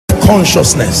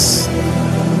consciousness.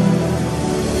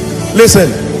 Listen,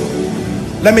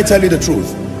 let me tell you the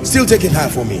truth. Still take it high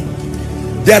for me.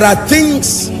 There are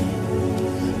things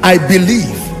I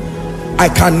believe I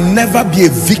can never be a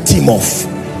victim of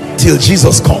till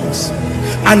Jesus comes.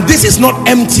 And this is not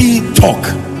empty talk.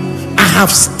 I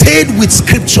have stayed with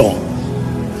scripture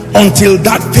until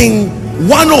that thing.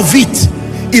 One of it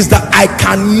is that I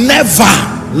can never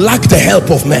lack the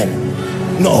help of men.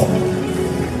 No.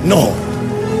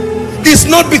 It's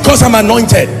not because I'm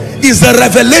anointed. It's the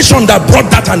revelation that brought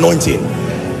that anointing.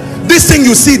 This thing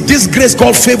you see, this grace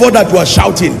called favor that you are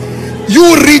shouting,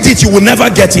 you read it, you will never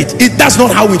get it. That's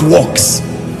not how it works.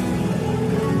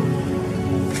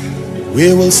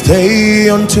 We will stay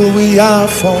until we are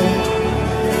found.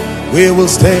 We will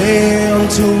stay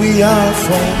until we are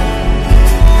found.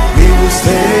 We will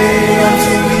stay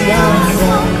until we are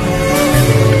found.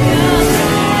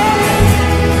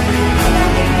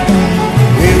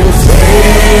 We will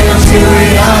stay until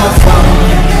we are found.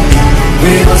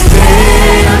 We will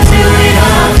stay until we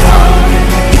are found.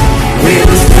 We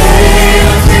will stay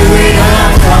until we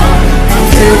are found.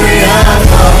 Until we are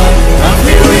found.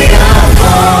 Until we are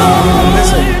found.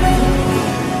 Listen.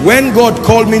 When God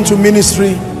called me into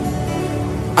ministry,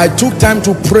 I took time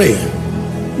to pray.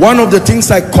 One of the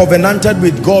things I covenanted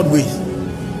with God with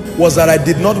was that I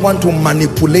did not want to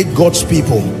manipulate God's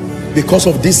people because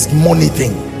of this money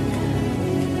thing.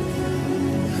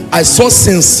 I saw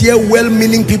sincere,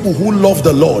 well-meaning people who love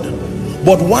the Lord,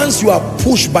 but once you are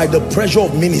pushed by the pressure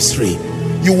of ministry,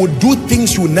 you will do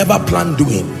things you never planned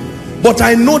doing. But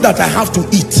I know that I have to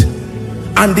eat,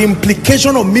 and the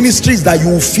implication of ministry is that you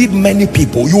will feed many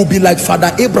people. You will be like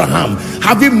Father Abraham,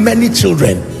 having many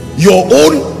children, your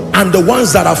own and the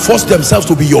ones that have forced themselves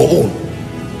to be your own.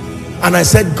 And I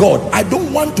said, God, I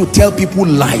don't want to tell people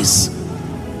lies.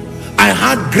 I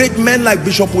had great men like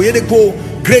Bishop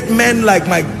Oyedepo, great men like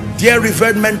my dear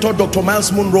revered mentor Dr.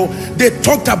 Miles Munro. They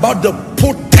talked about the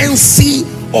potency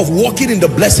of walking in the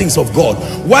blessings of God,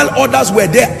 while others were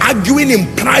there arguing in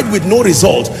pride with no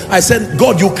result. I said,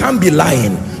 God, you can't be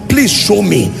lying. Please show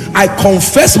me. I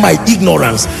confess my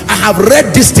ignorance. I have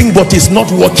read this thing, but it's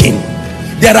not working.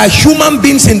 There are human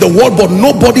beings in the world, but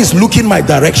nobody's looking my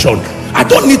direction. I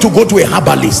don't need to go to a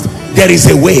herbalist. There is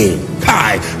a way.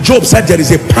 Job said there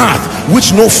is a path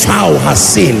which no fowl has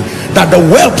seen, that the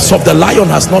whelps of the lion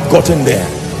has not gotten there.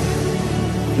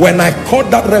 When I caught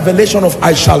that revelation of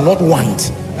I shall not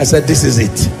want, I said, this is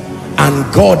it.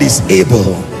 And God is able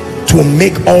to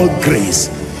make all grace.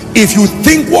 If you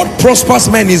think what prospers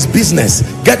men is business,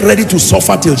 get ready to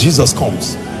suffer till Jesus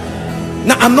comes.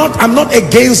 Now I'm not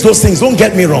against those things, don't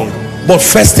get me wrong, but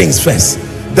first things first,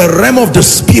 the realm of the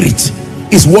spirit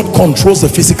is what controls the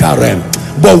physical realm.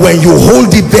 But when you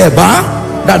hold it there,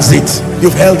 that's it.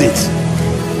 You've held it.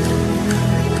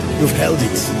 You've held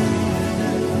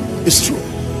it. It's true.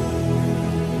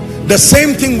 The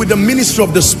same thing with the ministry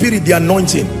of the spirit, the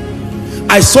anointing.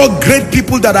 I saw great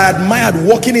people that I admired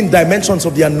walking in dimensions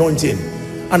of the anointing,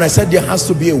 and I said there has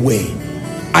to be a way.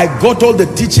 I got all the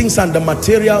teachings and the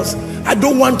materials. I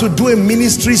don't want to do a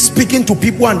ministry speaking to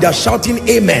people and they're shouting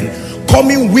amen,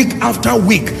 coming week after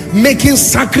week, making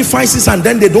sacrifices, and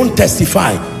then they don't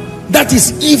testify. That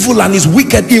is evil and is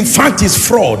wicked. In fact, it's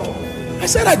fraud. I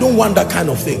said, I don't want that kind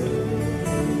of thing.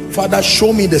 Father,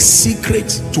 show me the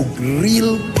secret to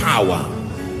real power,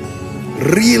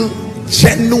 real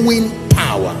genuine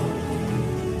power.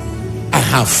 I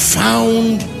have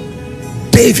found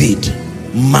David,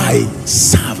 my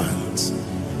servant.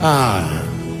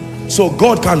 So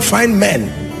God can find men,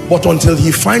 but until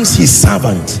he finds his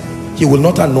servant, he will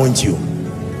not anoint you.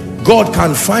 God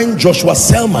can find Joshua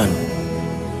Selman,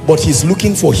 but he's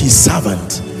looking for his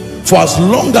servant. For as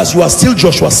long as you are still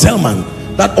Joshua Selman,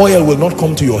 that oil will not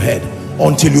come to your head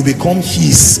until you become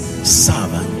his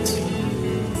servant.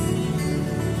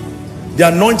 The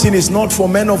anointing is not for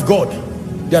men of God.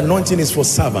 The anointing is for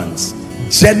servants.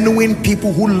 Genuine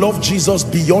people who love Jesus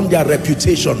beyond their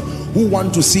reputation, who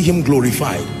want to see him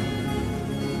glorified.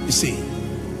 You see,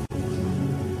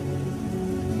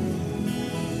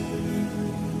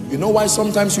 you know why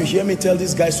sometimes you hear me tell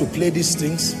these guys to play these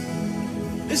things?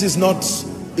 This is not,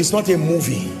 it's not a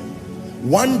movie.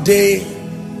 One day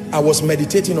I was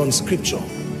meditating on scripture,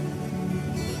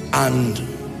 and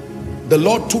the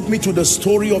Lord took me to the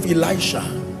story of Elisha.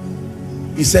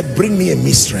 He said, bring me a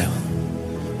minstrel.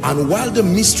 And while the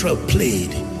minstrel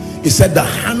played, he said the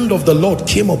hand of the Lord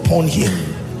came upon him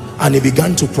and he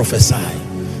began to prophesy.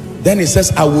 Then he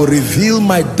says, I will reveal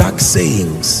my dark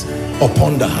sayings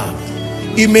upon the harp.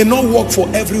 It may not work for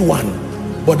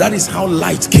everyone, but that is how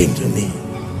light came to me.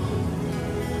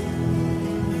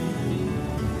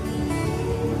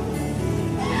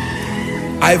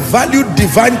 I valued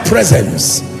divine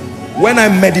presence. When I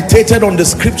meditated on the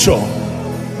scripture,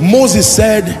 Moses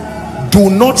said, do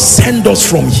not send us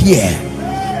from here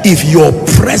if your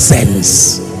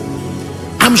presence.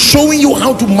 I'm showing you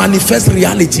how to manifest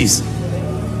realities.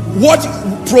 What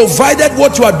provided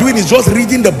what you are doing is just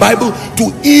reading the Bible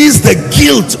to ease the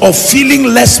guilt of feeling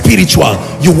less spiritual,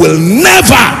 you will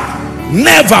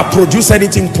never produce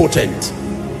anything potent.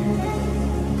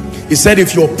 He said,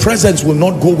 if your presence will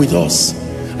not go with us.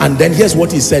 And then here's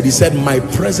what he said. He said, my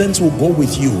presence will go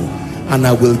with you and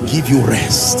I will give you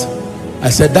rest. I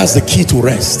said, that's the key to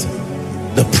rest,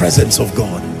 the presence of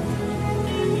God.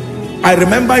 I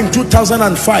remember in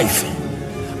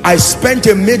 2005, I spent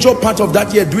a major part of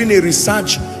that year doing a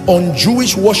research on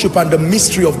Jewish worship and the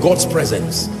mystery of God's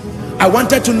presence. I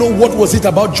wanted to know what was it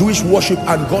about Jewish worship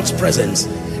and God's presence.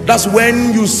 That's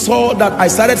when you saw that I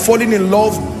started falling in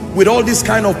love with all these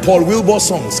kind of Paul Wilbur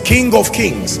songs. King of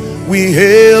Kings, we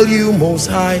hail you most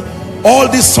high. All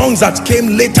these songs that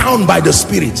came later on by the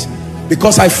Spirit,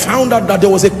 because I found out that there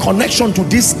was a connection to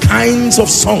these kinds of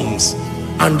songs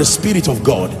and the Spirit of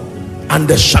God and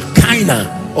the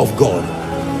Shekinah of God.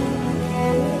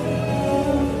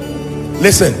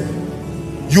 Listen,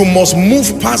 you must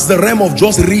move past the realm of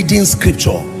just reading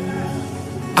scripture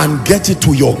and get it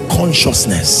to your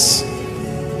consciousness.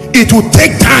 It will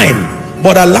take time,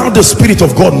 but allow the Spirit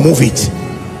of God move it.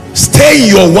 Stay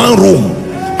in your one room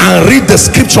and read the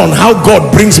scripture on how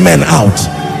God brings men out.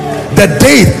 The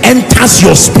day it enters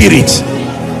your spirit,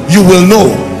 you will know,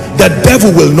 the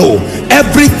devil will know,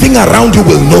 everything around you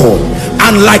will know,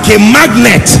 and like a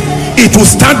magnet, it will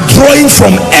start drawing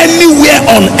from anywhere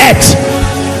on earth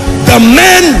the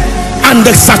men and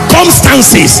the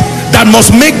circumstances that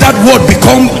must make that word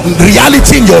become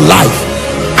reality in your life.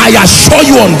 I assure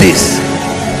you on this.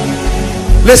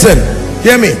 Listen,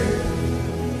 hear me.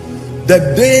 The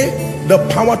day the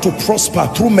power to prosper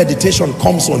through meditation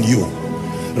comes on you,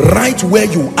 right where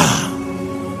you are,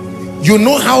 you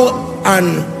know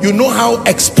how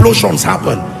explosions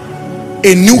happen.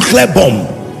 A nuclear bomb,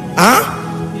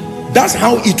 that's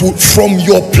how it will, from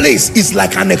your place, it's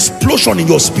like an explosion in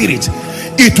your spirit.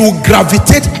 It will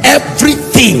gravitate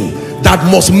everything that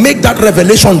must make that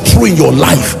revelation true in your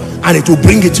life, and it will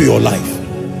bring it to your life.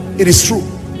 It is true.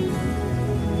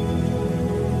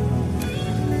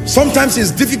 Sometimes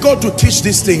it's difficult to teach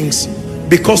these things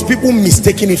because people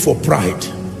mistaken it for pride.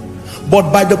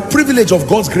 But by the privilege of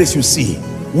God's grace, you see,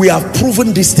 we have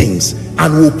proven these things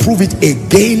and will prove it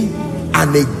again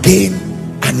and again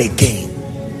and again.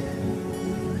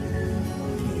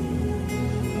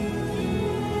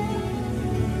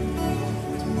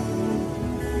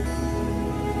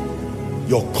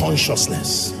 Your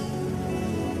consciousness.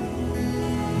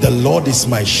 The Lord is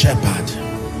my shepherd,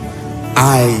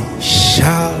 I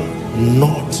shall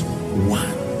not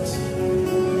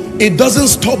want. It doesn't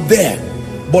stop there,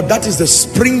 but that is the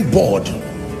springboard.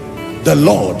 The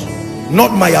Lord,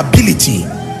 not my ability,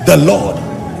 the Lord.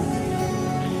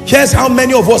 Here's how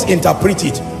many of us interpret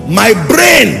it. My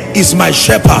brain is my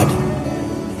shepherd,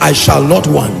 I shall not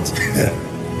want.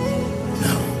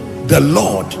 Now, the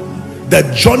Lord, the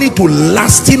journey to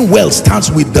lasting wealth starts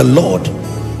with the Lord.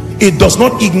 It does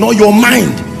not ignore your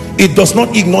mind, it does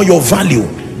not ignore your value,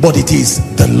 but it is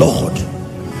the Lord,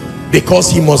 because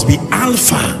he must be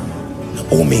Alpha and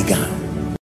Omega.